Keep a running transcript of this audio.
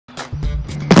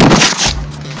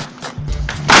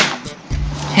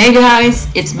Hey guys,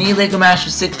 it's me, Lego Master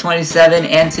 627,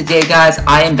 and today guys,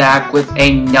 I am back with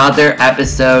another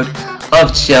episode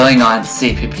of Chilling on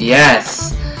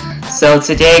CPPS. So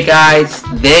today guys,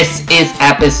 this is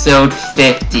episode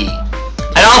 50.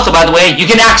 And also, by the way, you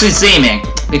can actually see me,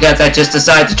 because I just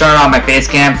decided to turn on my face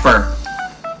cam for,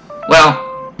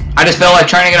 well, I just felt like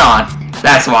turning it on.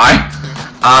 That's why.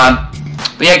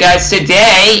 But yeah guys,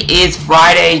 today is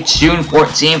Friday, June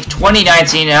 14th,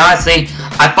 2019, and honestly,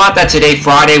 I thought that today,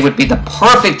 Friday, would be the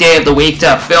perfect day of the week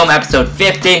to film episode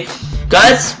 50,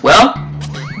 because, well,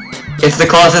 it's the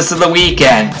closest to the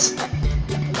weekend.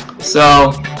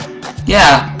 So,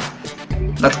 yeah,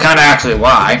 that's kind of actually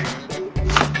why.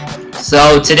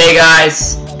 So, today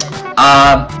guys,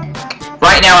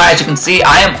 right now, as you can see,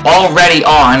 I am already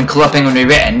on Clipping and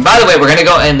Rewritten. By the way, we're going to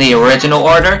go in the original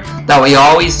order that we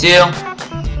always do.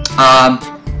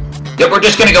 Yeah, we're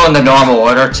just gonna go in the normal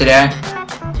order today.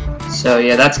 So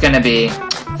yeah, that's gonna be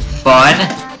fun.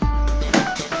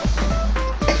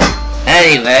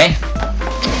 Anyway,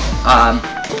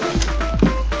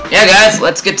 yeah guys,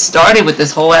 let's get started with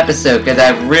this whole episode, because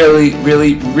I really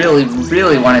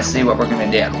want to see what we're gonna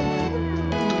do.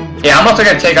 Yeah, I'm also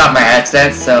gonna take off my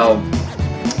headset, so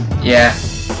yeah.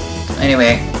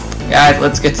 Anyway, guys,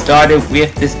 let's get started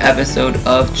with this episode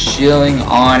of Chilling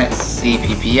on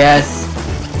CPPS.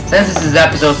 Since this is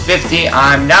episode 50,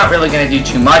 I'm not really going to do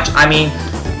too much. I mean,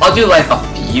 I'll do like a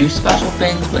few special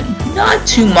things, but not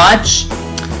too much.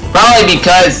 Probably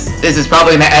because this is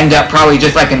probably going to end up probably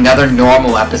just like another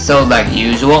normal episode like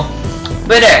usual.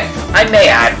 But hey, I may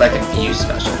add like a few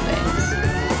special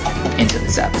things into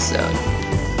this episode.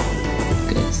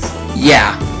 Because,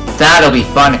 yeah, that'll be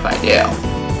fun if I do.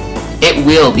 It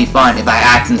will be fun if I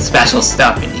add some special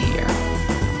stuff into here.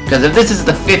 Because if this is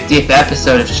the 50th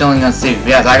episode of Chilling on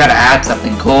CPPS, I gotta add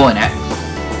something cool in it.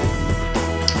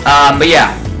 But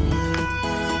yeah.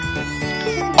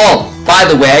 Oh, by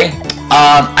the way,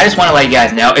 I just want to let you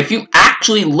guys know, if you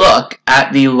actually look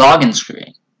at the login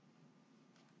screen,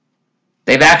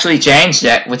 they've actually changed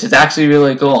it, which is actually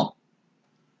really cool.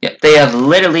 Yep, they have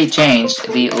literally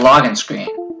changed the login screen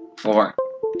for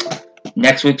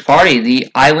next week's party, the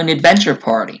Island Adventure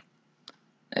Party.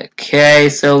 Okay,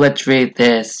 so let's read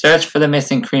this. Search for the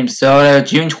missing cream soda,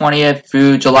 June 20th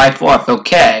through July 4th.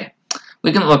 Okay,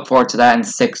 we can look forward to that in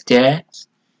 6 days.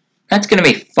 That's going to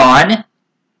be fun.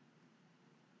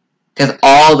 Because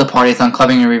all the parties on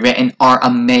Clubbing and Rewritten are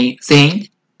amazing.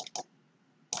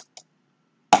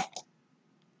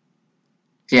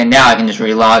 Yeah, now I can just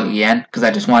relog again, because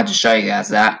I just wanted to show you guys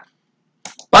that.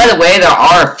 By the way, there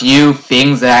are a few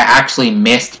things that I actually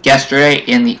missed yesterday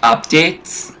in the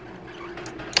updates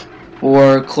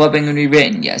for Clubbing and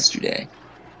Rewritten yesterday.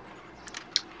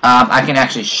 I can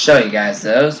actually show you guys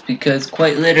those, because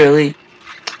quite literally,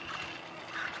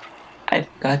 I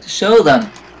forgot to show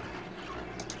them.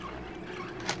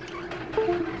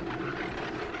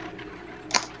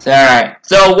 So, alright.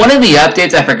 So, one of the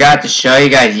updates I forgot to show you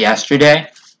guys yesterday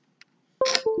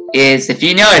is, if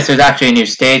you notice, there's actually a new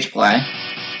stage play.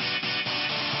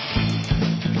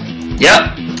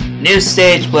 Yep, new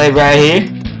stage play right here,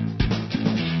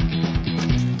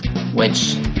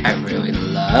 which I really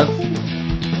love.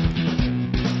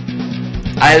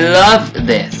 I love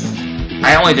this.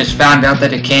 I only just found out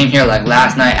that it came here like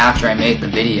last night after I made the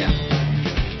video.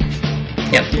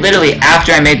 Yep, literally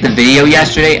after I made the video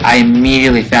yesterday, I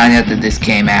immediately found out that this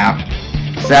came out.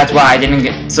 So that's why I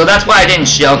didn't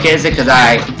showcase it, because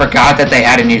I forgot that they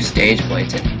had a new stage play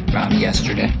from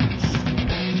yesterday.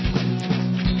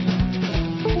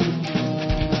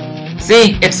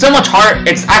 See, it's so much hard.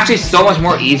 It's actually so much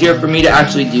more easier for me to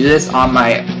actually do this on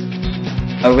my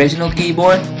original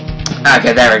keyboard.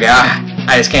 Okay, there we go.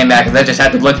 I just came back because I just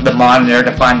had to look at the monitor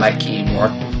to find my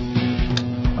keyboard.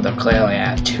 Although clearly I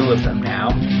have two of them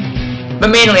now. But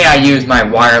mainly I use my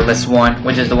wireless one,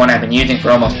 which is the one I've been using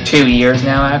for almost 2 years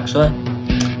now, actually.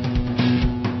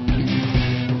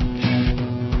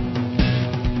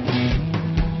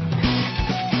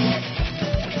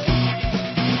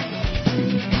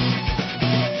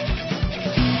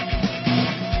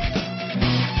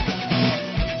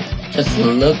 Just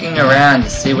looking around to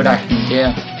see what I can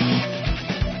do.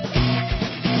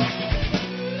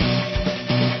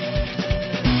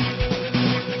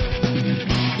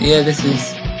 Yeah, this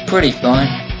is pretty fun.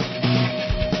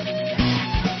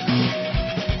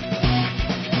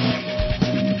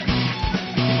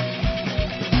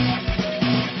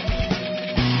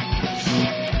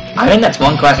 I think that's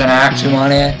one question I actually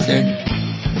want to answer.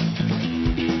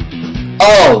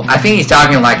 Oh, I think he's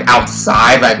talking like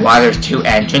outside, like why there's two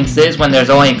entrances when there's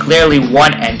only clearly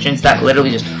one entrance that literally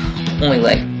just only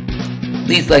like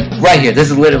least, like, right here. This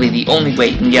is literally the only way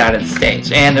you can get out of the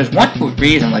stage. And there's one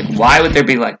reason, like, why would there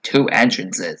be, like, 2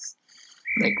 entrances?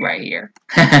 Like, right here.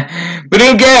 But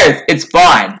who cares? It's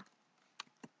fun.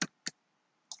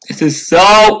 This is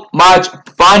so much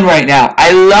fun right now.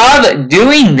 I love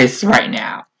doing this right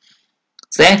now.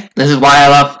 See? This is why I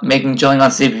love making Chilling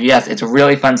on CPPS. It's a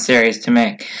really fun series to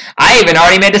make. I even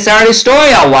already made a Saturday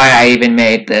story on why I even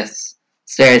made this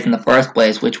series in the first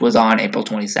place, which was on April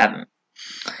 27th.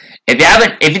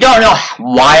 If you don't know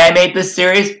why I made this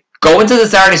series, go into the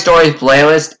Saturday Stories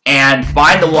playlist and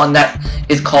find the one that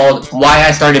is called Why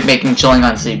I Started Making Chilling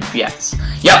on CPPS.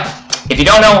 Yep. If you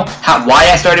don't know why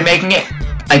I started making it,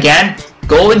 again,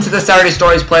 go into the Saturday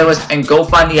Stories playlist and go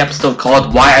find the episode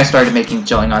called Why I Started Making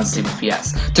Chilling on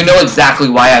CPPS to know exactly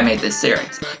why I made this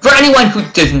series. For anyone who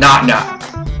does not know.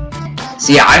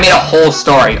 So yeah, I made a whole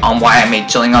story on why I made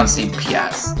Chilling on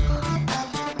CPPS.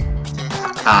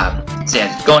 So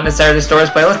yeah, just go into the Saturday Stories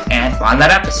playlist and find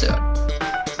that episode.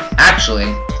 Actually,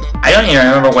 I don't even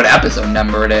remember what episode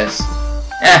number it is.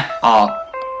 I'll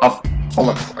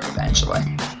look for it eventually.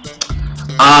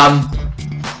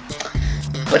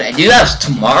 But I do have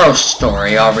tomorrow's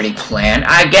story already planned.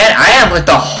 I have like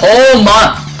the whole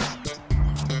month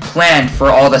planned for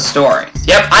all the stories.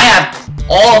 Yep, I have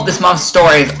all of this month's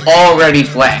stories already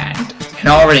planned and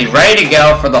already ready to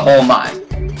go for the whole month.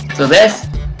 So this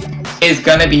is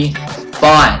gonna be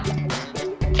fun.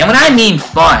 And when I mean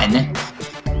fun,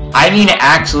 I mean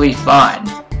actually fun.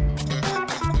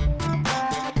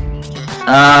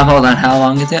 Hold on, how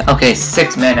long is it? Okay,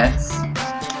 6 minutes.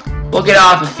 We'll get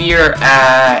off of here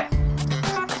at,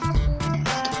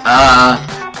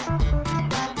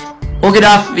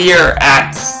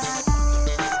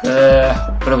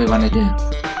 what do we want to do?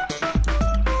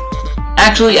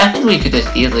 Actually, I think we could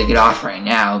just easily get off right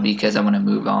now because I want to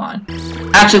move on.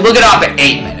 Actually, we'll get off at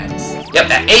 8 minutes. Yep,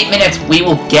 at 8 minutes, we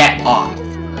will get off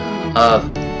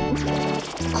of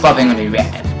Clubbing when we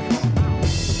ran.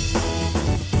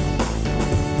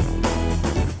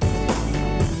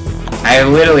 I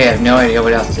literally have no idea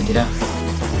what else to do.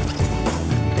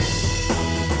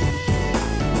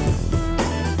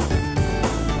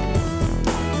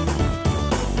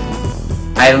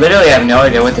 I literally have no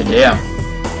idea what to do.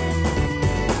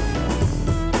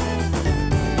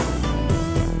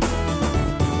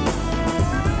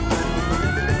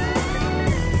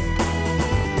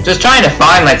 Just trying to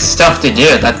find, like, stuff to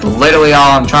do. That's literally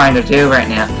all I'm trying to do right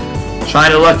now.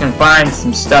 Trying to look and find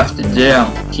some stuff to do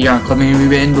here on Clubbing and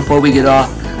Rewritten before we get off.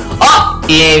 Oh!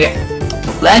 In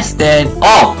less than,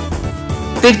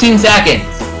 15 seconds.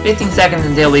 15 seconds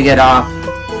until we get off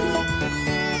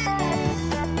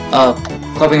of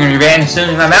Clubbing and Rewritten. As soon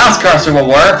as my mouse cursor will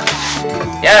work.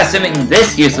 Yeah, assuming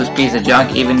this useless piece of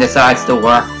junk even decides to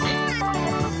work.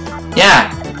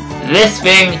 Yeah, this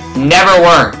thing never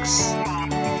works.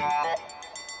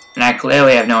 And I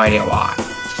clearly have no idea why.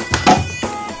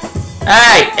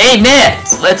 Alright, 8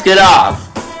 minutes! Let's get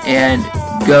off and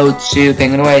go to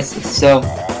Penguin Oasis. So,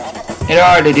 in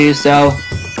order to do so,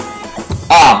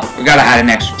 we gotta add an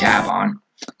extra tab on.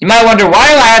 You might wonder, why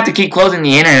do I have to keep closing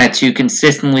the internet to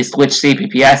consistently switch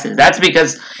CPPSs? That's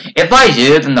because if I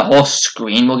do, then the whole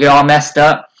screen will get all messed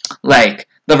up. Like,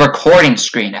 the recording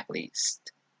screen at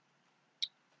least.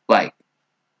 Like,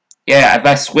 yeah, if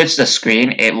I switch the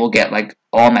screen, it will get, like,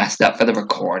 all messed up for the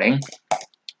recording.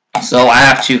 So I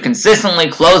have to consistently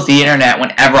close the internet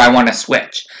whenever I want to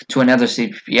switch to another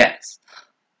CPPS.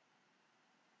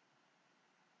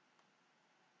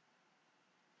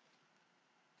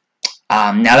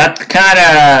 Now that's kind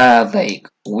of, like,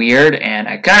 weird, and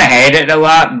I kind of hate it a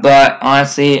lot, but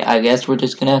honestly, I guess we're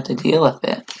just gonna have to deal with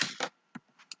it.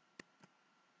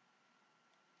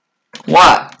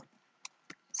 What?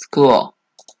 It's cool.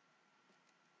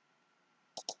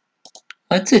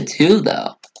 What's it do,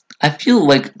 though? I feel,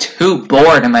 like, too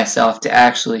bored of myself to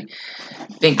actually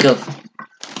think of...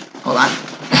 Hold on.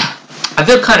 I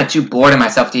feel kind of too bored of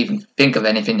myself to even think of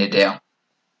anything to do.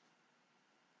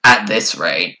 At this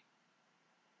rate.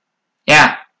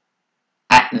 Yeah.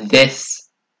 At this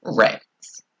rate.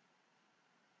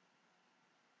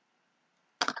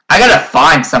 I gotta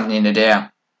find something to do.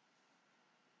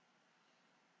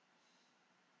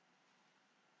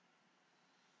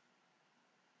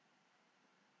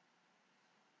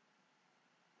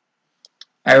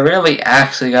 I really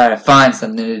actually gotta find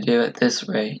something to do at this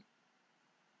rate.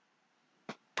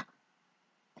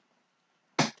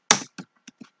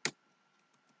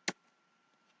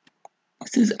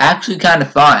 This is actually kind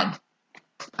of fun.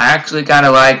 I actually kind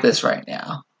of like this right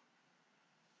now.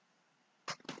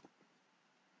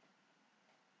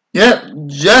 Yep,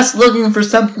 just looking for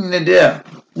something to do.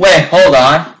 Wait, hold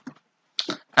on.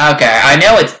 I Okay, I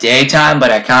know it's daytime, but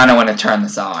I kind of want to turn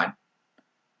this on.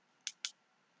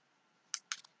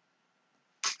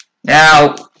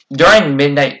 Now, during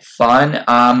Midnight Fun,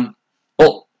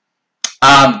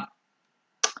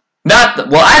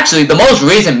 actually, the most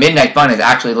recent Midnight Fun is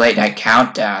actually Late Night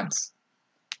Countdowns.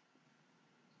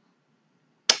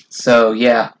 So,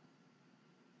 yeah.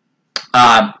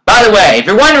 By the way, if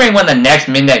you're wondering when the next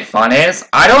Midnight Fun is,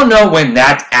 I don't know when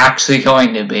that's actually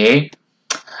going to be.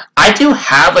 I do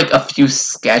have, like, a few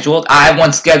scheduled. I have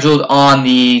one scheduled on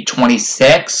the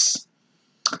 26th.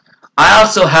 I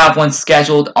also have one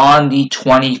scheduled on the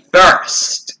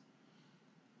 21st.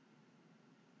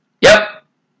 Yep.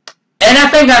 And I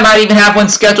think I might even have one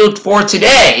scheduled for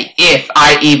today, if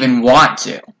I even want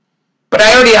to. But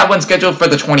I already have one scheduled for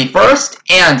the 21st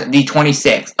and the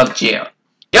 26th of June.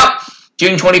 Yep.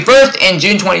 June 21st and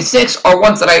June 26th are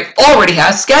ones that I already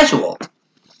have scheduled.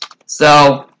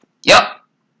 So, yep.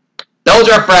 Those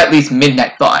are for at least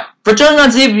Midnight Fun. For children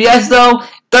on CPPS, though,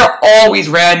 they're always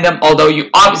random, although you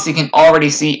obviously can already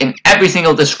see in every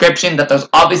single description that there's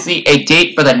obviously a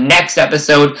date for the next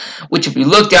episode, which if you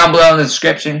look down below in the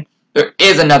description, there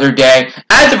is another day.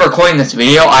 As of recording this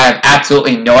video, I have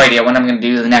absolutely no idea when I'm going to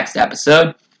do the next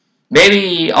episode.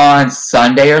 Maybe on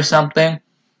Sunday or something.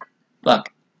 Look,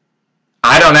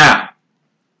 I don't know.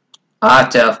 I'll have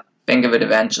to think of it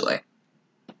eventually.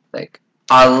 Like,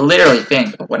 I'll literally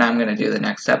think of when I'm going to do the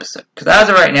next episode. Because as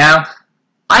of right now,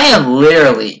 I have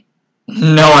literally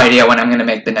no idea when I'm going to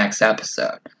make the next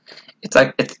episode. It's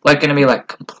like going to be like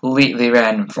completely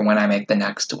random for when I make the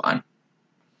next one.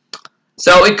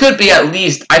 So it could be at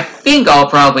least, I think I'll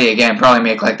probably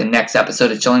make like the next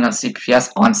episode of Chilling on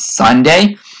CPPS on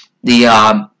Sunday,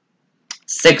 the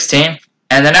 16th.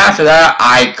 And then after that,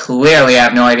 I clearly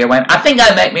have no idea when. I think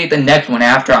I might make the next one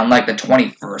after on like the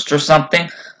 21st or something.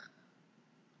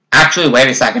 Actually, wait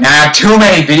a second. I have too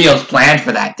many videos planned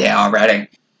for that day already.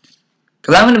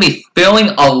 Because I'm going to be filming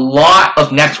a lot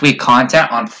of next week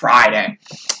content on Friday.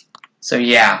 So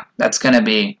yeah, that's going to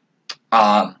be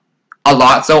a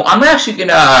lot. So I'm actually going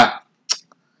to...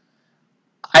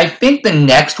 I think the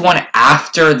next one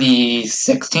after the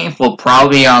 16th will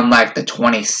probably be on like the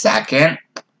 22nd.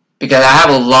 Because I have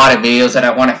a lot of videos that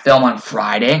I want to film on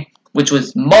Friday. Which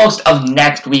was most of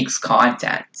next week's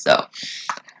content. So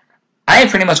I have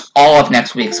pretty much all of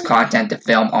next week's content to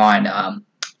film on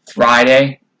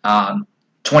Friday,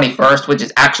 21st, which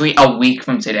is actually a week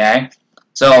from today.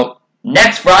 So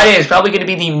next Friday is probably going to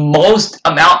be the most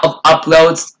amount of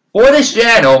uploads for this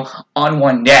channel on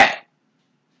one day.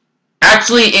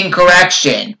 Actually, in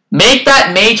correction, make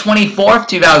that May 24th,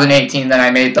 2018 that I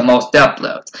made the most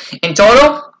uploads. In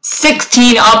total,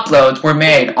 16 uploads were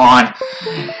made on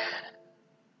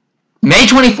May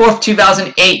 24th,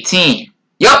 2018.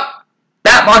 Yup.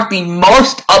 That marked the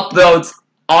most uploads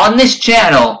on this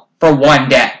channel for one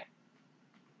day.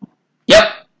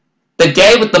 Yep. The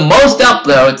day with the most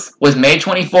uploads was May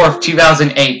 24th,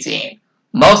 2018.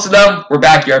 Most of them were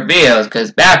backyard videos,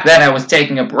 because back then I was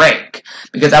taking a break.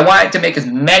 Because I wanted to make as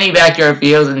many backyard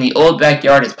videos in the old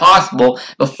backyard as possible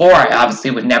before I obviously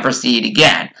would never see it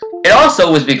again. It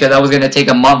also was because I was going to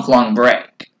take a month-long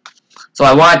break. So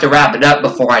I wanted to wrap it up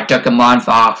before I took a month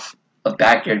off of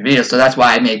backyard videos, so that's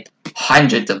why I made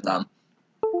hundreds of them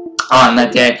on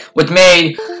that day, which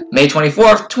made May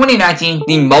 24th, 2019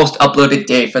 the most uploaded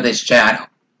day for this channel.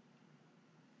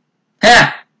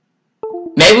 Huh.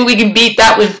 Maybe we can beat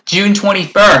that with June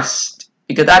 21st,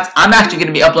 because I'm actually going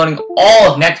to be uploading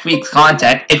all of next week's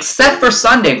content, except for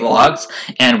Sunday vlogs,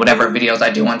 and whatever videos I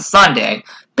do on Sunday,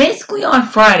 basically on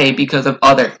Friday because of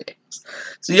other things.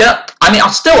 So yeah, I mean, I'll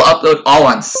still upload all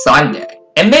on Sunday.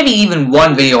 And maybe even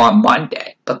one video on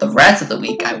Monday, but the rest of the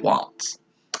week I won't.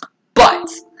 But,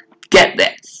 get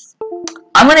this.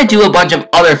 I'm going to do a bunch of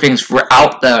other things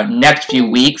throughout the next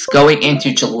few weeks going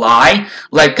into July.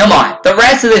 Like, come on, the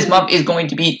rest of this month is going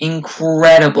to be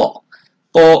incredible.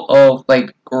 Full of,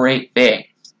 like, great things.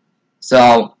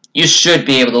 So, you should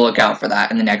be able to look out for that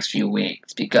in the next few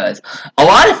weeks. Because a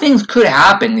lot of things could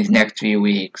happen these next few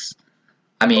weeks.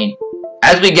 I mean,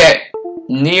 as we get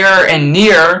nearer and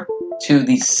nearer to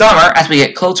the summer, as we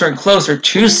get closer and closer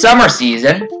to summer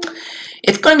season,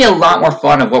 it's going to be a lot more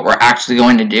fun of what we're actually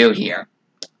going to do here.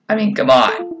 I mean, come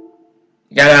on.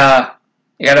 You gotta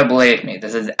believe me,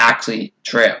 this is actually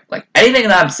true. Like, anything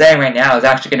that I'm saying right now is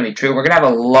actually going to be true. We're going to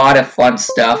have a lot of fun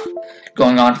stuff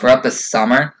going on throughout the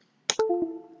summer.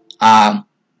 One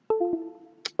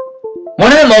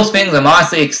of the most things I'm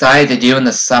honestly excited to do in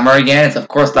the summer again is, of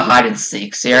course, the Hide and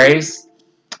Seek series.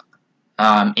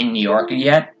 In New York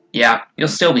again. Yeah, you'll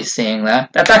still be seeing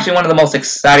that. That's actually one of the most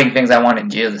exciting things I want to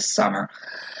do this summer.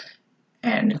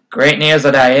 And great news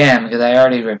that I am, because I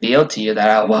already revealed to you that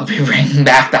I will be bringing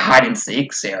back the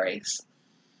hide-and-seek series.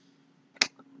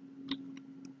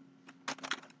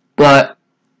 But,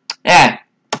 yeah.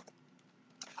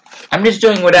 I'm just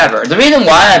doing whatever. The reason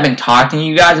why I've been talking to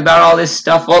you guys about all this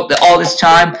stuff all this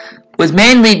time was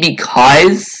mainly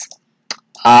because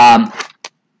I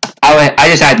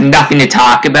just had nothing to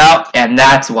talk about, and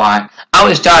that's why I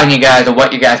was telling you guys of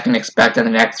what you guys can expect in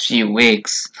the next few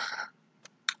weeks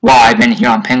while I've been here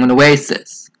on Penguin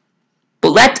Oasis.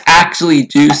 But let's actually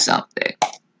do something.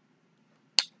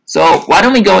 So why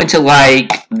don't we go into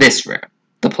like this room,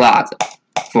 the plaza,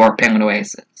 for Penguin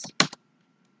Oasis.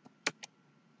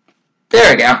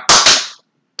 There we go.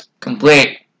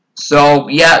 Complete. So,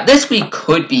 yeah, this week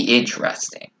could be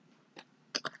interesting.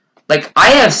 Like, I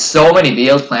have so many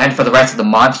videos planned for the rest of the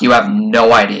month, you have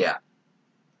no idea.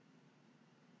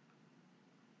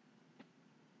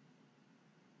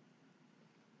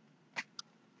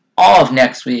 All of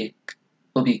next week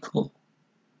will be cool.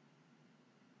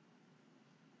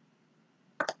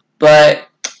 But,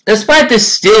 despite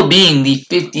this still being the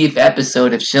 50th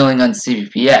episode of Chilling on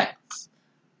CPPS,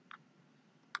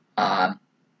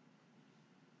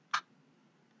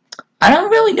 I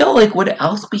don't really know, like, what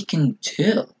else we can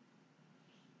do.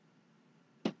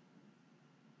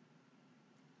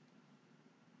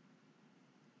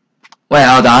 Wait,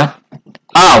 hold on.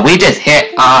 Oh, we just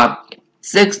hit,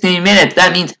 16 minutes.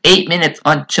 That means 8 minutes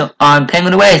on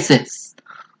Penguin Oasis.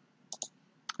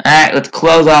 Alright, let's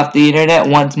close off the internet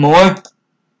once more.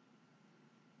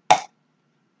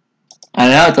 I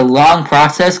know, it's a long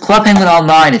process. Club Penguin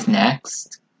Online is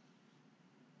next.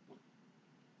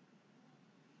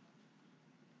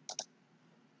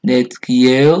 Let's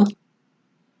go.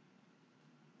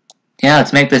 Yeah,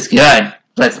 let's make this good.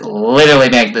 Let's literally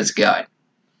make this good.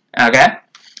 Okay?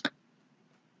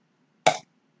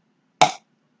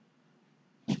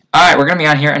 Alright, we're gonna be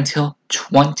on here until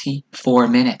 24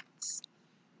 minutes.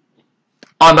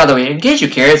 Oh, and by the way, in case you're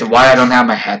curious why I don't have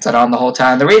my headset on the whole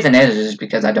time, the reason is just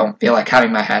because I don't feel like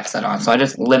having my headset on. So I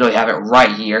just literally have it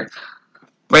right here.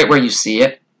 Right where you see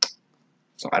it.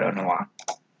 So I don't know why.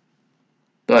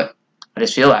 But I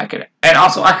just feel like it. And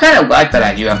also, I kind of like that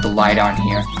I do have the light on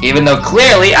here. Even though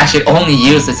clearly I should only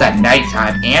use this at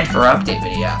nighttime and for update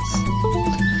videos.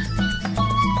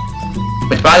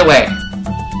 Which, by the way,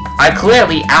 I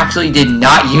clearly actually did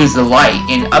not use the light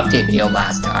in update video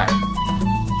last time.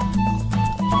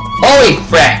 Holy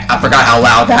frick! I forgot how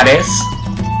loud that is.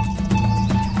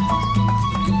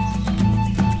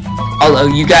 Although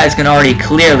you guys can already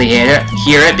clearly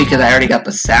hear it because I already got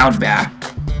the sound back.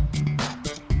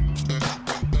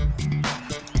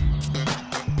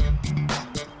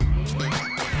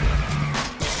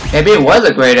 Maybe it was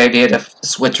a great idea to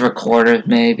switch recorders,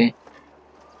 maybe.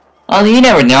 Well, you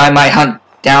never know, I might hunt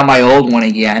down my old one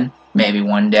again. Maybe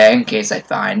one day, in case I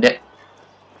find it.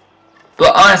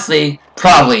 But honestly,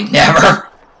 probably never.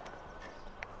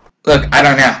 Look, I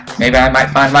don't know. Maybe I might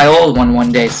find my old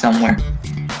one day somewhere.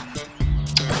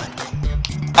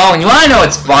 Oh, and you wanna know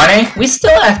what's funny? We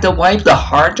still have to wipe the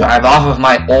hard drive off of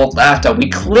my old laptop. We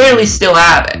clearly still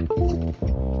have it.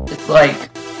 It's like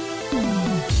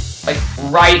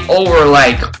right over,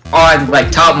 on,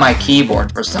 top of my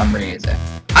keyboard for some reason.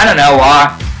 I don't know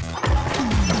why.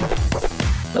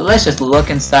 But let's just look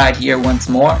inside here once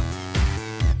more.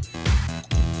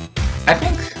 I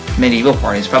think Medieval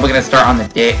Party is probably gonna start on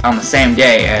the same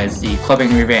day as the Clubbing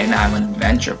Revain Island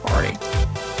Adventure Party.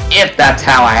 If that's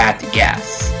how I had to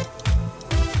guess.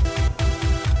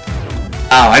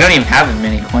 Oh, I don't even have as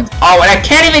many coins. Oh, and I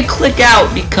can't even click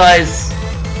out because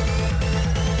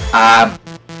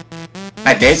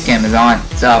my face cam is on,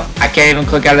 so I can't even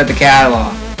click out of the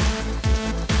catalog.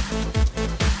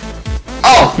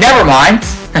 Oh, never mind.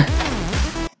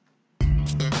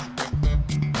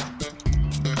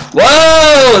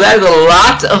 Whoa, there's a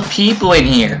lot of people in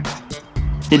here.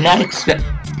 Did not expect.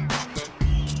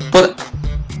 But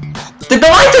did the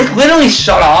lights just literally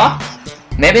shut off?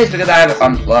 Maybe it's because I have it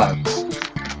unplugged.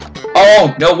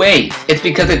 Oh, no wait. It's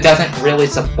because it doesn't really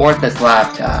support this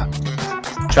laptop.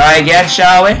 Try again,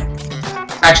 shall we?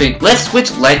 Actually, let's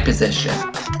switch light position.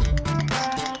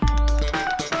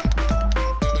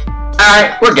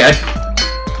 Alright, we're good.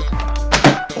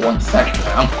 1 second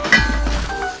now.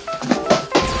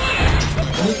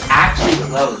 Let me actually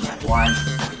close that one.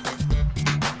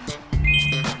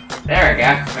 There we go.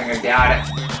 I think I got it.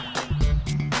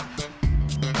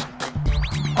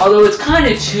 Although it's kind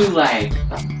of too,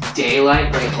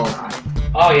 daylight. Wait, hold on.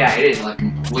 Oh yeah, it is,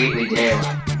 completely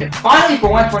daylight. Finally,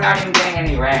 for once, we're not even getting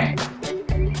any rain.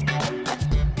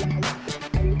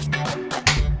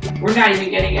 We're not even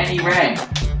getting any rain.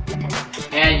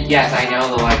 And yes, I know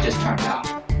the light just turned off.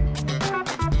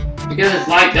 Because this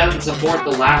light doesn't support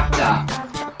the laptop.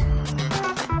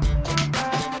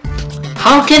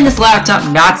 How can this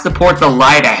laptop not support the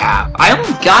light I have? I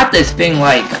only got this thing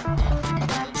like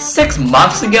 6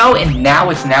 months ago, and now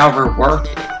it's never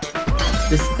working.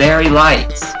 This very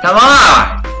light. Come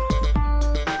on!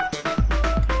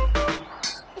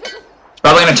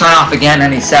 Probably gonna turn off again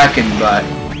any second, but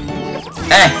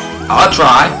hey, I'll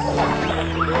try.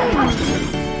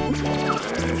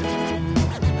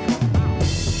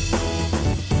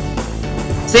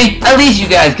 See, at least you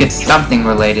guys get something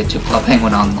related to Club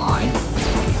Penguin Online.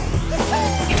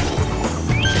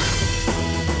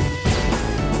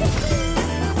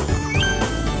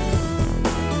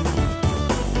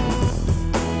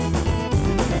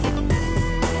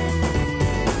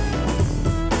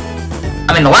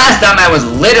 I mean, the last time I was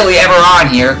literally ever on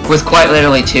here was quite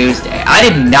literally Tuesday. I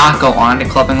did not go on to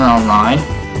Club Penguin Online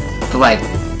for like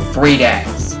 3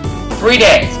 days. 3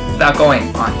 days without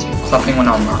going on to Club Penguin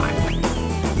Online.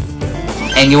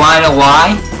 And you wanna know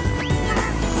why?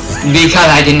 Because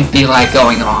I didn't feel like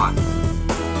going on.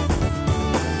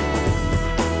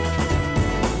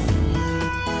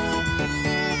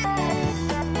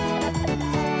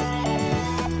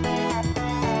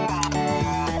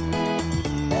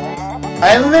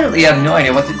 I literally have no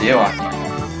idea what to do on here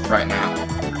right now.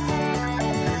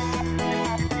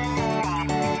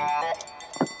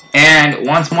 And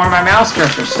once more my mouse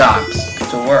cursor stops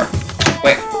to work.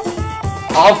 Wait.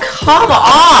 Oh, come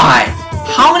on!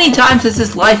 How many times does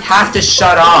this light have to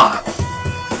shut off?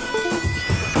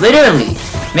 Literally.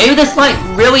 Maybe this light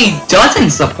really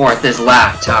doesn't support this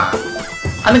laptop.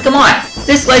 I mean, come on.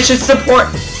 This light should support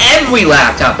every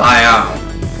laptop I own.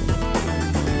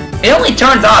 It only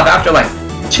turns off after like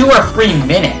 2 or 3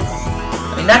 minutes.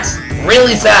 I mean, that's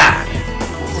really sad.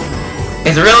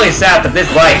 It's really sad that this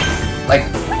light, like,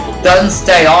 doesn't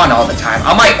stay on all the time.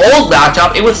 On my old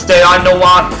laptop, it would stay on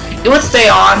it would stay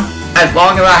on as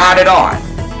long as I had it on.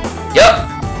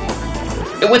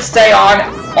 Yep. It would stay on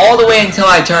all the way until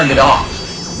I turned it off.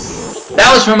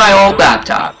 That was for my old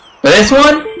laptop. But this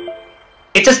one,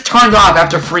 it just turns off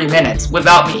after 3 minutes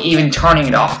without me even turning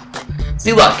it off.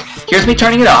 See, look. Here's me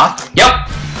turning it off. Yep.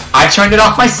 I turned it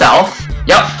off myself.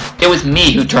 Yep. It was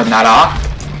me who turned that off.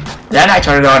 Then I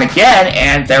turned it on again,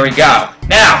 and there we go.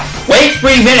 Now, wait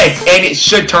 3 minutes, and it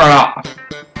should turn off.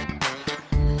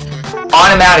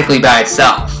 Automatically by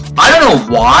itself. I don't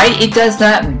know why it does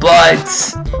that, but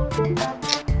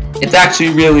it's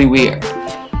actually really weird.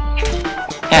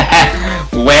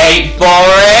 Wait for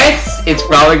it! It's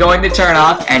probably going to turn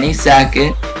off any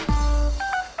second.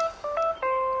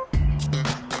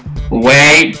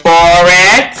 Wait for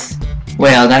it!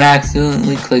 Well, that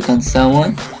accidentally clicked on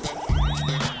someone.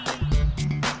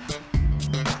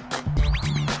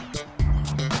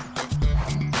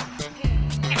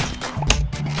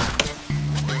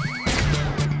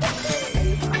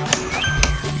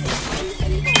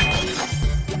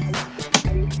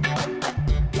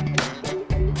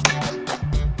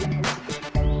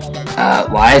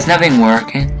 Why is nothing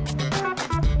working?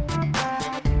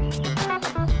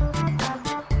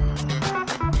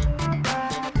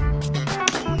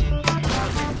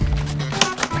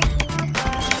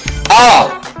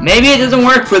 Oh, maybe it doesn't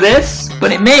work for this,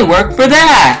 but it may work for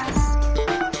that.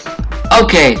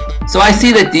 Okay, so I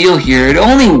see the deal here. It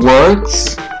only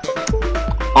works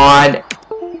on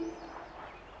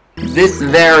this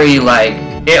very, like,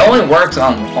 it only works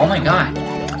on, oh my god.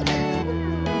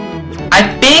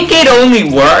 I think it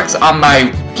only works on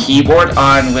my keyboard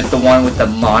with the one with the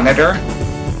monitor.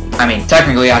 I mean,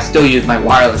 technically I still use my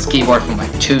wireless keyboard from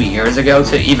like 2 years ago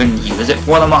to even use it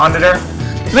for the monitor.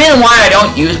 The reason why I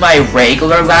don't use my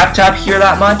regular laptop here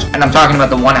that much, and I'm talking about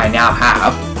the one I now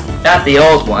have, not the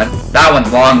old one. That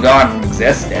one's long gone from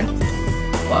existence.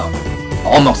 Well,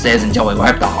 almost is until we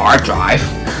wipe the hard drive.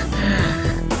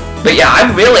 But yeah,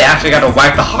 I really actually got to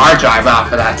wipe the hard drive out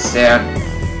for that soon.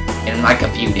 In like a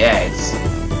few days.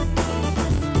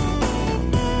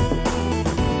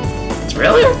 It's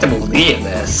really hard to believe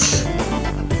this.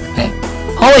 Hey,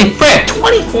 holy frick,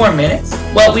 24 minutes?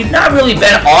 Well, we've not really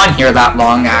been on here that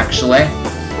long, actually.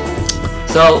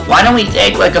 So, why don't we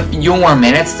take like a few more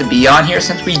minutes to be on here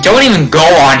since we don't even go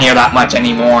on here that much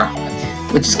anymore.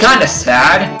 Which is kinda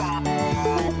sad.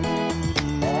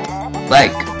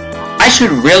 Like, I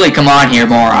should really come on here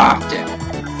more often.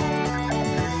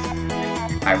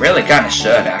 I really kinda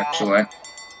should, actually.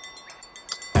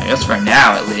 Just for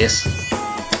now, at least.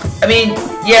 I mean,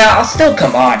 yeah, I'll still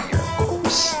come on here, of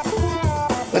course.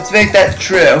 Let's make that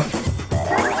true.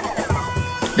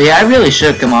 But yeah, I really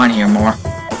should come on here more.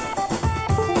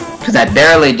 Because I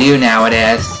barely do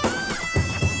nowadays.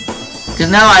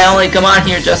 Because now I only come on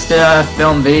here just to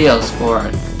film videos for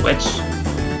it, which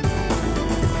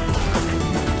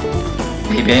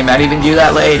maybe I might even do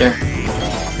that later.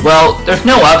 Well, there's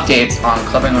no updates on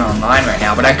Clipping Online right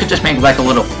now, but I could just make like a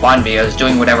little fun videos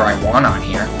doing whatever I want on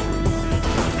here.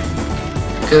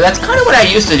 Because that's kind of what I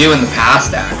used to do in the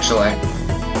past, actually.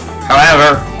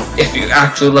 However, if you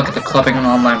actually look at the Clipping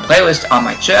Online playlist on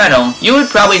my channel, you would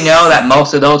probably know that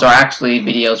most of those are actually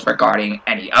videos regarding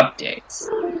any updates.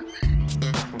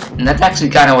 And that's actually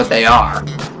kind of what they are.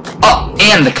 Oh,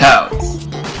 and the codes.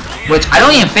 Which I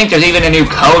don't even think there's even a new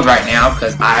code right now,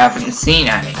 because I haven't seen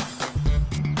any.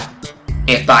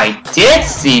 If I did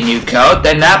see new code,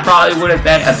 then that probably would have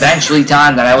been eventually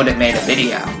time that I would have made a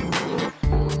video.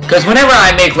 Because whenever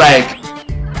I make like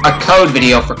a code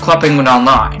video for Clipping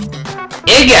Online,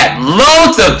 it gets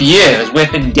loads of views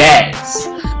within days.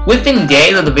 Within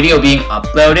days of the video being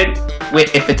uploaded,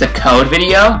 if it's a code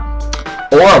video,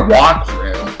 or a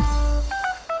walkthrough,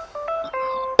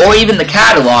 or even the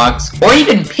catalogs, or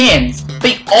even pins,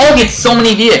 they all get so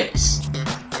many views.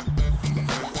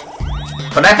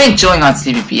 But I think chilling on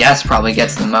CPPS probably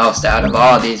gets the most out of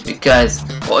all of these because,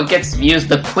 well, it gets views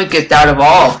the quickest out of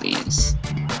all of these.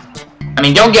 I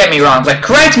mean, don't get me wrong, like,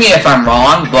 correct me if I'm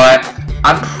wrong, but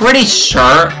I'm pretty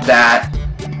sure that,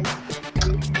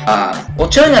 well,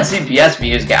 chilling on CPPS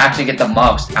views can actually get the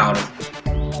most out of,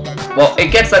 well,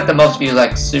 it gets, like, the most views,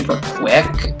 like, super quick.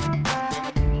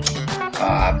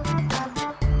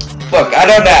 Look, I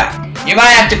don't know. You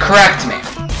might have to correct me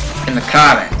in the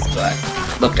comments, but,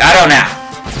 look, I don't know.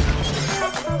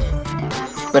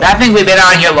 But I think we've been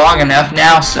on here long enough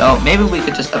now, so maybe we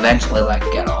could just eventually, like,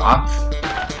 get off.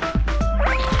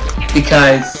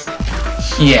 Because,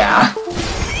 yeah.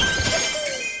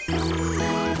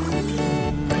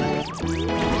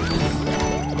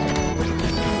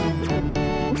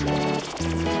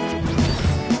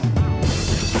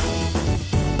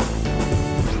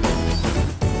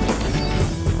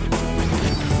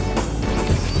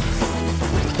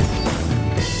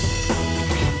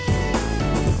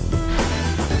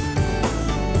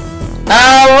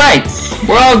 Alright,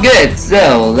 we're all good,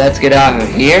 so let's get out of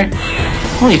here.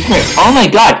 Holy crap, oh my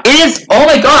god, it is, oh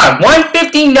my god,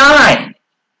 1:59!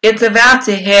 It's about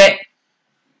to hit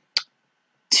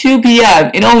 2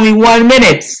 p.m. in only 1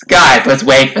 minute. Guys, let's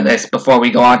wait for this before we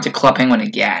go on to Club Penguin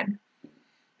again.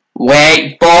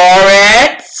 Wait for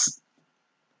it!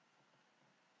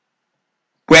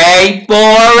 Wait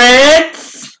for it!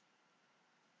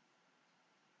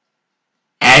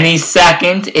 Any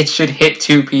second, it should hit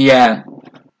 2 p.m.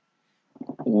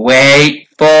 Wait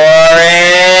for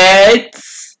it!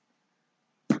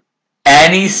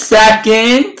 Any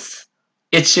second,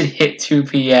 it should hit 2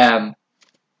 p.m.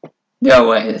 No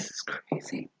way, this is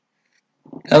crazy.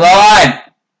 Come on!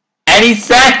 Any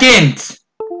second!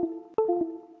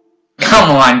 Come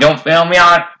on, don't fail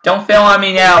on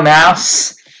me now,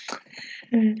 mouse.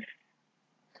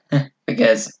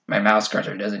 Because my mouse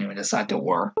cursor doesn't even decide to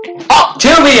work. Oh, 2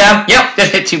 p.m. Yep,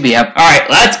 just hit 2 p.m. Alright,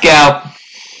 let's go.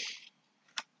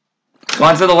 Go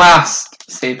on to the last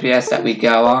CPS that we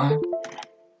go on.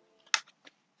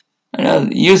 I know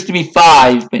it used to be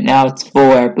 5, but now it's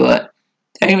 4, but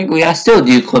technically I still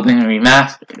do Clipping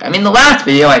Remastered. I mean, the last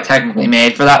video I technically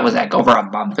made for that was like over a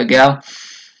month ago.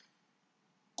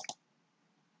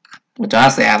 Which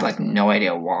honestly I have like no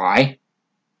idea why.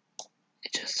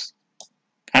 It just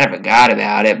kind of forgot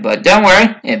about it, but don't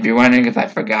worry, if you're wondering if I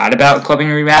forgot about Clipping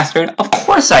Remastered, of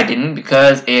course I didn't,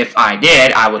 because if I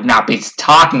did, I would not be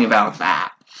talking about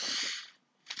that.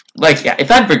 Like, yeah,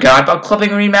 if I forgot about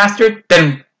Clipping Remastered,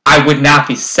 then I would not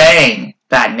be saying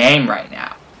that name right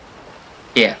now.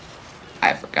 If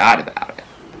I forgot about it.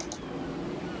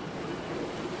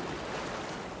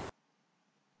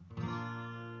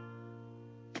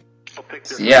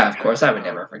 So yeah, of course I would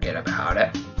never forget about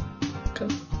it.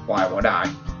 Because why would I?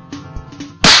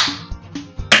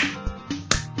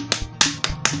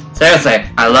 Seriously,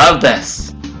 I love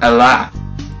this. A lot.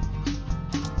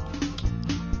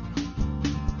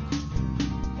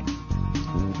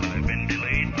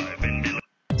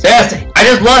 Seriously, I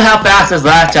just love how fast this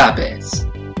laptop is.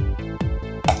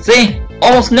 See?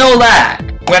 Almost no lag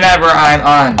whenever I'm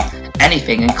on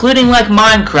anything, including like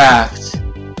Minecraft.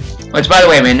 Which, by the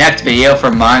way, my next video for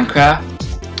Minecraft,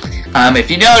 if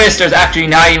you notice, there's actually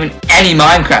not even any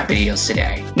Minecraft videos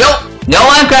today. Nope, no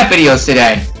Minecraft videos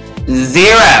today.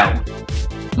 0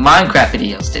 Minecraft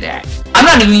videos today. I'm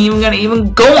not even gonna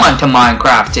go on to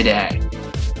Minecraft today.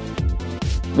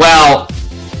 Well,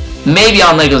 maybe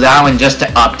on Lego's Island just to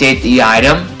update the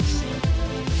items.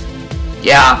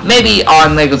 Yeah, maybe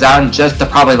on Lego's Island just to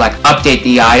probably like update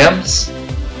the items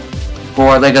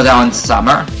for Lego's Island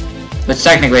Summer. But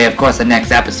technically, of course, the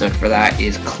next episode for that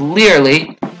is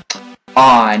clearly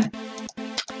on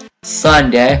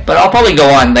Sunday. But I'll probably go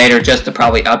on later just to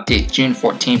probably update June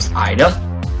 14th's item.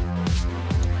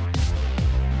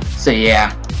 So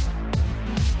yeah.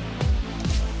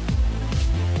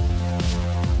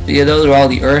 So yeah, those are all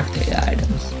the Earth Day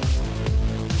items.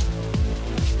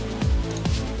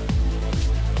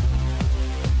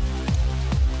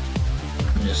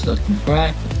 I'm just looking for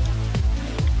it.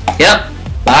 Yep,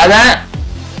 buy that.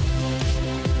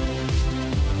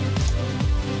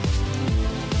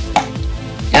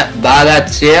 Yep, buy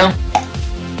that too.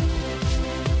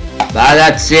 Buy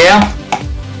that too.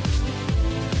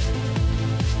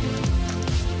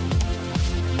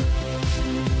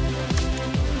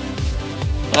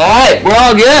 Alright, we're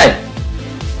all good.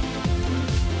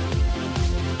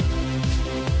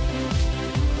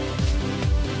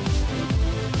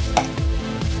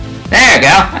 There we go.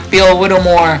 I feel a little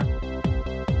more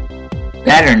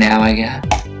better now, I guess.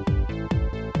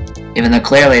 Even though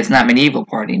clearly it's not medieval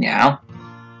party now.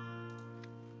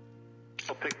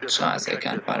 So honestly, I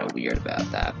kind of find it weird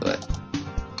about that, but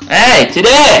hey,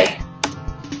 today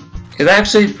is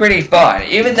actually pretty fun.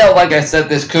 Even though, like I said,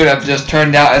 this could have just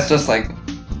turned out as just like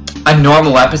a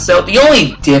normal episode. The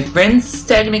only difference,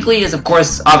 technically, is of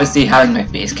course, obviously having my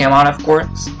face cam on, of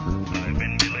course,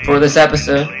 for this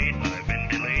episode.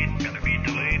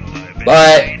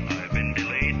 But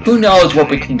who knows where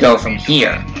we can go from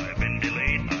here?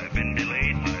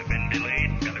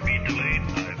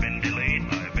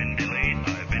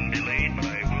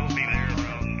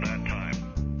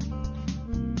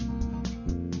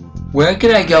 Where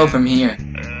could I go from here?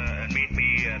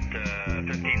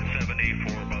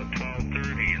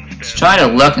 Just trying to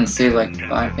look and see, like,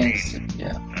 5 things.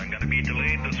 Yeah. I'm gonna be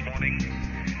delayed this morning.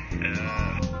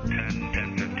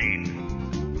 10:15.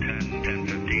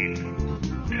 10:15.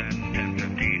 10:15.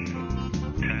 10:15.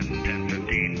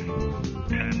 10:15.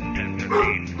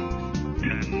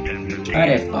 10:15.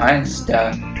 Trying to find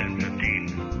stuff. 10:15.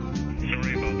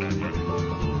 Sorry about that, brother.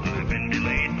 I've been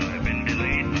delayed. I've been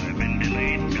delayed. I've been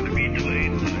delayed. Gonna be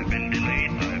delayed. I've been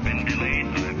delayed. I've been delayed.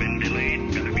 I've been delayed.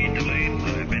 Gonna be delayed.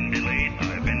 I've been delayed.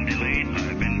 I've been delayed.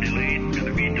 I've been delayed.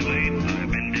 Gonna be delayed.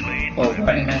 I've been delayed. Well,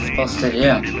 what am I supposed to do?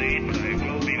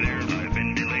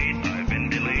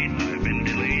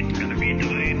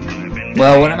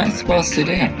 Well, what am I supposed to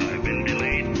do?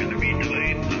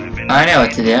 I know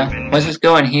what to do. Let's just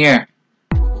go in here.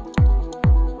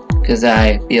 Because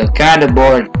I feel kind of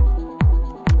bored.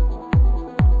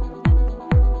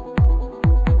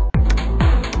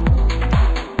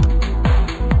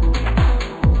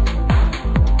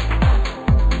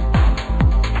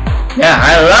 Yeah,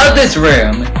 I love this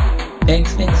room.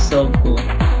 Makes things so cool.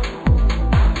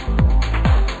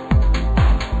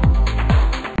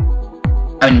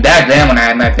 I mean, back then when I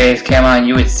had my face cam on,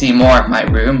 you would see more of my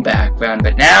room background,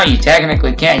 but now you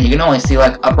technically can't. You can only see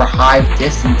like upper high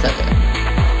distance of it.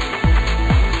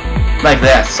 Like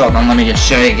this. So then let me just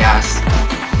show you guys.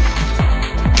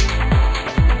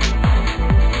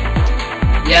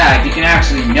 Yeah, if you can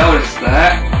actually notice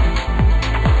that.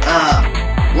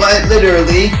 What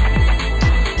literally,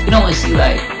 you can only see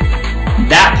like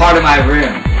that part of my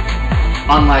room.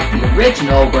 Unlike the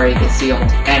original where you can see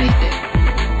almost anything.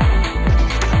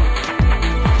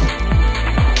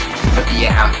 But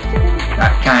yeah,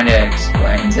 that kind of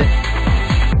explains it.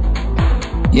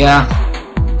 Yeah.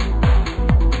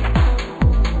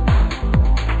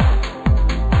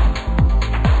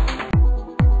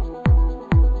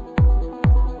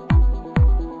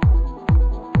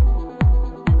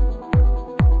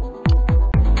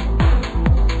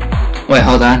 Wait,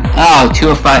 hold on. Oh,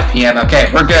 2:05 p.m. Okay,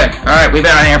 we're good. Alright, we've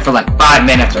been on here for like 5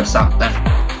 minutes or something.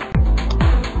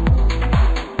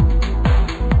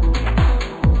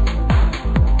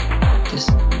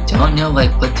 Just don't know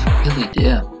like what to really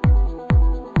do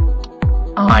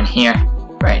on here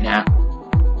right now.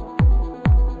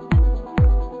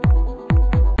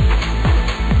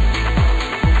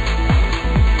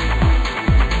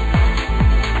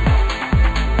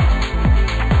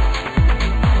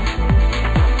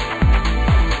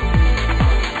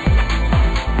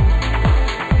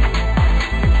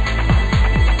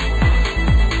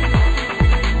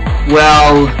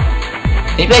 Well,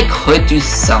 maybe I could do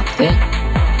something.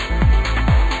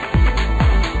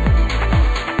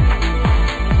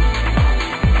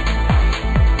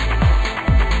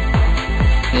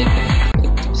 Maybe I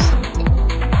could do something.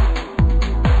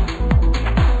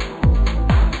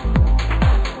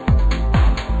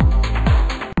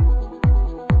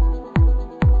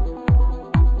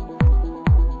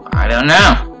 I don't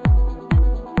know.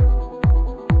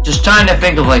 Just trying to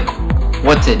think of like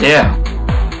what to do.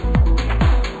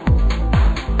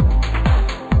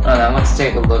 on, let's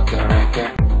take a look right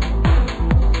here.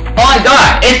 Oh my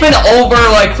god, it's been over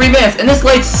like 3 minutes and this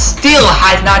light still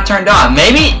has not turned on.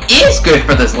 Maybe it is good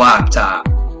for this laptop.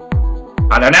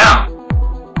 I don't know.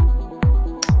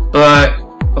 But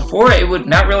before it would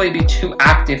not really be too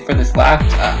active for this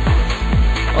laptop.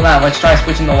 Hold on, let's try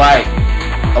switching the light.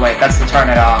 Oh wait, that's to turn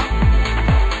it off.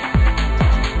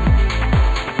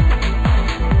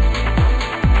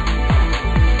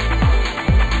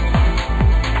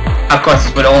 Of course,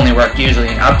 this would only work usually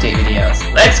in update videos.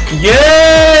 Let's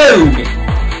go!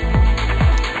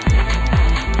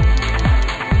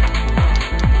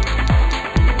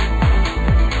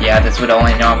 Yeah, this would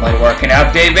only normally work in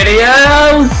update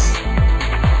videos!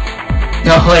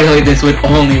 No, literally, this would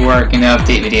only work in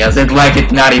update videos. It's like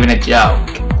it's not even a joke.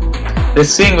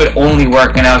 This thing would only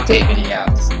work in update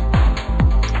videos.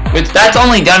 Which, that's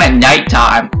only done at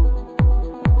nighttime.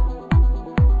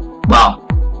 Well,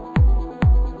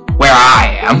 where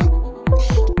I am.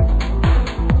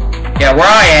 Yeah, where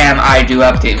I am, I do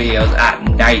update videos at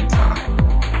nighttime.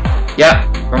 Yep,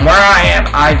 from where I am,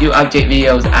 I do update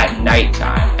videos at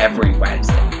nighttime every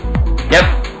Wednesday. Yep,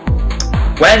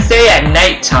 Wednesday at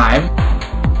nighttime,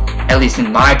 at least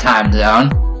in my time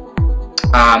zone.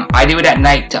 I do it at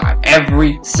nighttime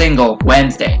every single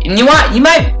Wednesday. And you might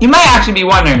actually be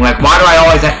wondering, like, why do I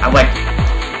always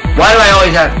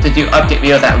have to do update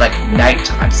videos at like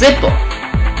nighttime? Simple.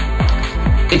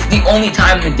 It's the only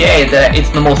time in the day that it's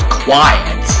the most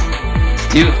quiet to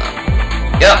do them.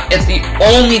 Yep, it's the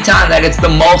only time that it's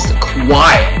the most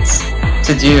quiet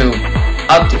to do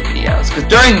update videos. Because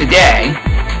during the day,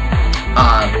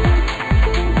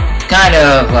 it's kind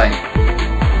of like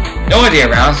noisy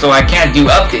around, so I can't do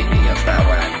update videos that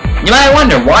way. You might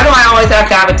wonder, why do I always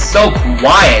have to have it so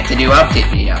quiet to do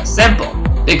update videos? Simple.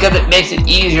 Because it makes it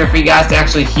easier for you guys to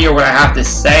actually hear what I have to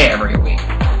say every week.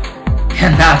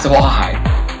 And that's why.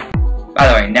 By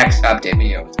the way, next update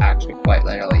video is actually quite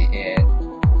literally in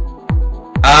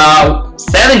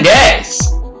 7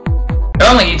 days.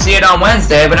 Normally you'd see it on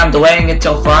Wednesday, but I'm delaying it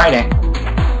till Friday.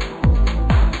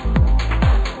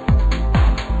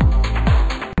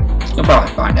 You'll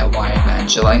probably find out why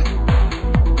eventually.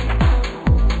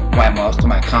 Why most of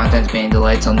my content's being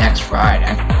delayed till next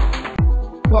Friday.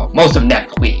 Well, most of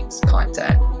next week's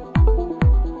content.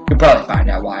 You'll probably find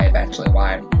out why eventually,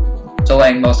 why I'm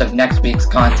delaying most of next week's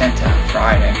content to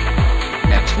Friday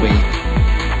next week.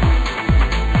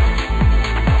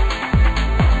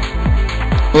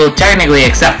 Well, technically,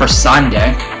 except for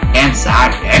Sunday and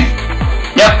Saturday.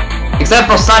 Yep, except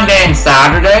for Sunday and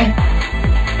Saturday,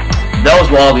 those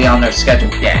will all be on their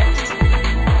scheduled days.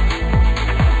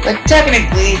 But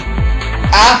technically,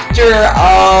 after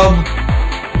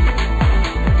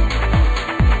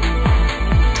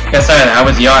sorry, I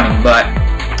was yawning, but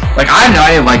like, I have no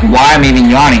idea, like, why I'm even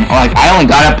yawning. Like, I only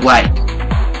got up, like,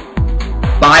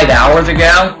 5 hours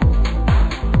ago.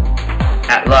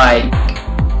 At, like,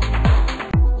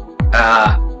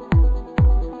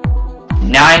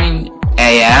 9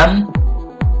 a.m.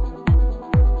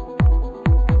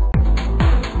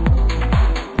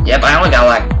 Yep, I only got,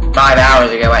 like, 5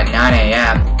 hours ago at 9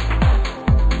 a.m.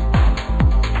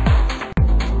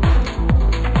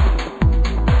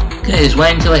 Good, just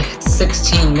wait until it hits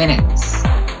 16 minutes.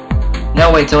 No,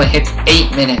 wait till it hits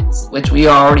 8 minutes, which we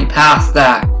are already past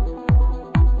that.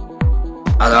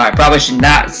 Although I probably should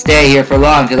not stay here for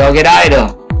long, because I'll get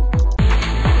idle.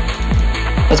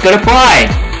 Let's go to Pride.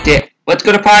 Let's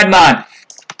go to Pride Month.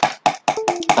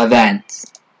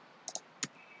 Events.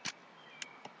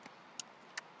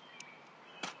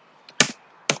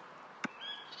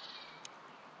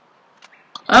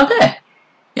 Okay.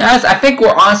 Yes, I think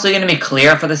we're honestly going to be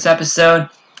clear for this episode.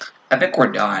 I think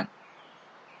we're done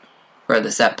for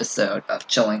this episode of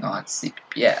Chilling on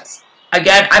CPPS.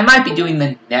 Again, I might be doing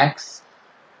the next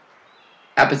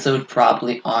episode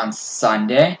probably on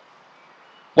Sunday.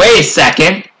 Wait a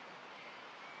second.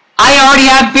 I already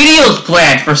have videos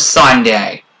planned for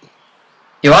Sunday.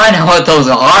 You want to know what those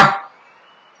are?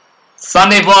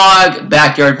 Sunday vlog,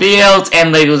 backyard videos,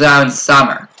 and Lego Town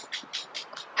Summer.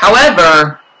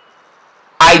 However,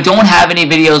 I don't have any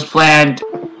videos planned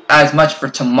as much for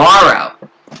tomorrow.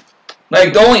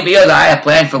 Like, the only videos I have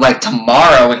planned for, like,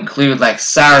 tomorrow include, like,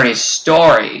 Saturday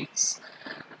stories,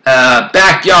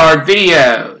 backyard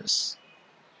videos,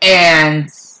 and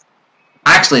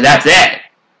actually, that's it.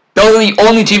 Those are the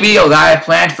only 2 videos I have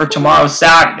planned for tomorrow,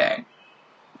 Saturday.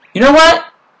 You know what?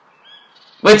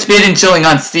 Let's fit in Chilling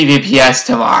on CPPS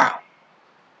tomorrow.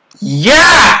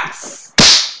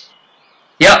 Yes!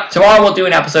 Yep, tomorrow we'll do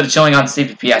an episode of Chilling on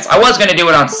CPPS. I was going to do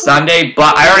it on Sunday,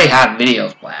 but I already have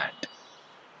videos planned.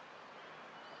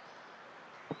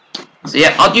 So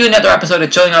yeah, I'll do another episode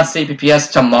of Chilling on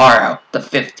CPPS tomorrow, the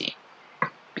 15th.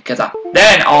 Because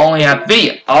then I'll only have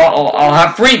I'll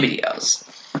have 3 videos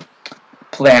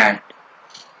planned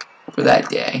for that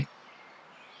day.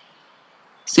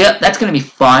 So yeah, that's gonna be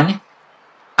fun.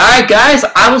 Alright guys,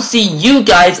 I will see you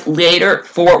guys later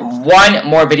for 1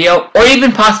 more video, or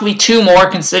even possibly 2 more,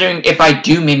 considering if I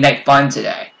do Midnight Fun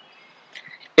today.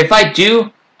 If I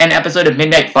do an episode of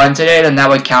Midnight Fun today, then that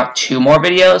would count 2 more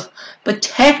videos. But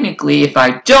technically, if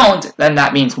I don't, then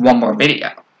that means 1 more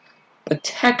video. But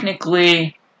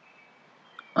technically,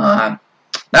 that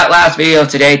last video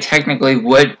today technically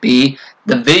would be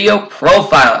the video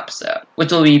profile episode,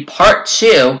 which will be part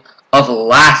 2 of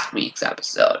last week's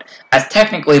episode. As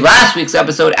technically, last week's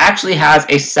episode actually has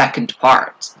a second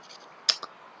part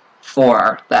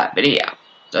for that video.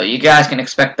 So you guys can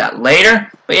expect that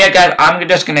later. But yeah, guys, I'm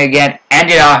just going to, again,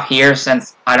 end it off here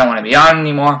since I don't want to be on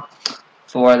anymore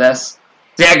for this.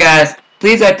 So yeah, guys,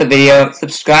 please like the video.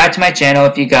 Subscribe to my channel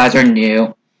if you guys are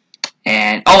new.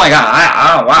 And, oh my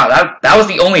god, wow, that was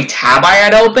the only tab I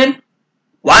had open?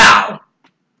 Wow.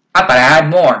 I thought I had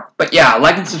more. But yeah,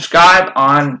 like and subscribe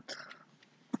on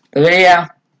the video.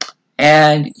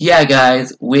 And yeah,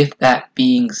 guys, with that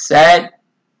being said,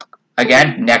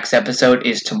 again, next episode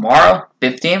is tomorrow,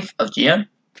 15th of June.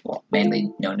 Well,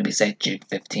 mainly known to be say June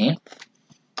 15th.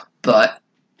 But,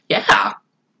 yeah.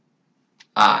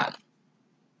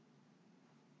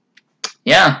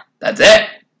 Yeah, that's it.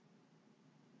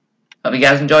 Hope you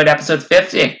guys enjoyed episode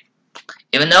 50.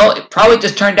 Even though it probably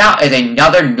just turned out as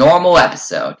another normal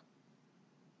episode.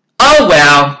 Oh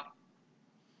well.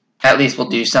 At least we'll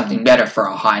do something better for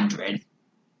 100.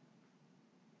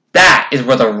 That is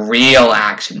where the real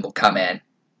action will come in.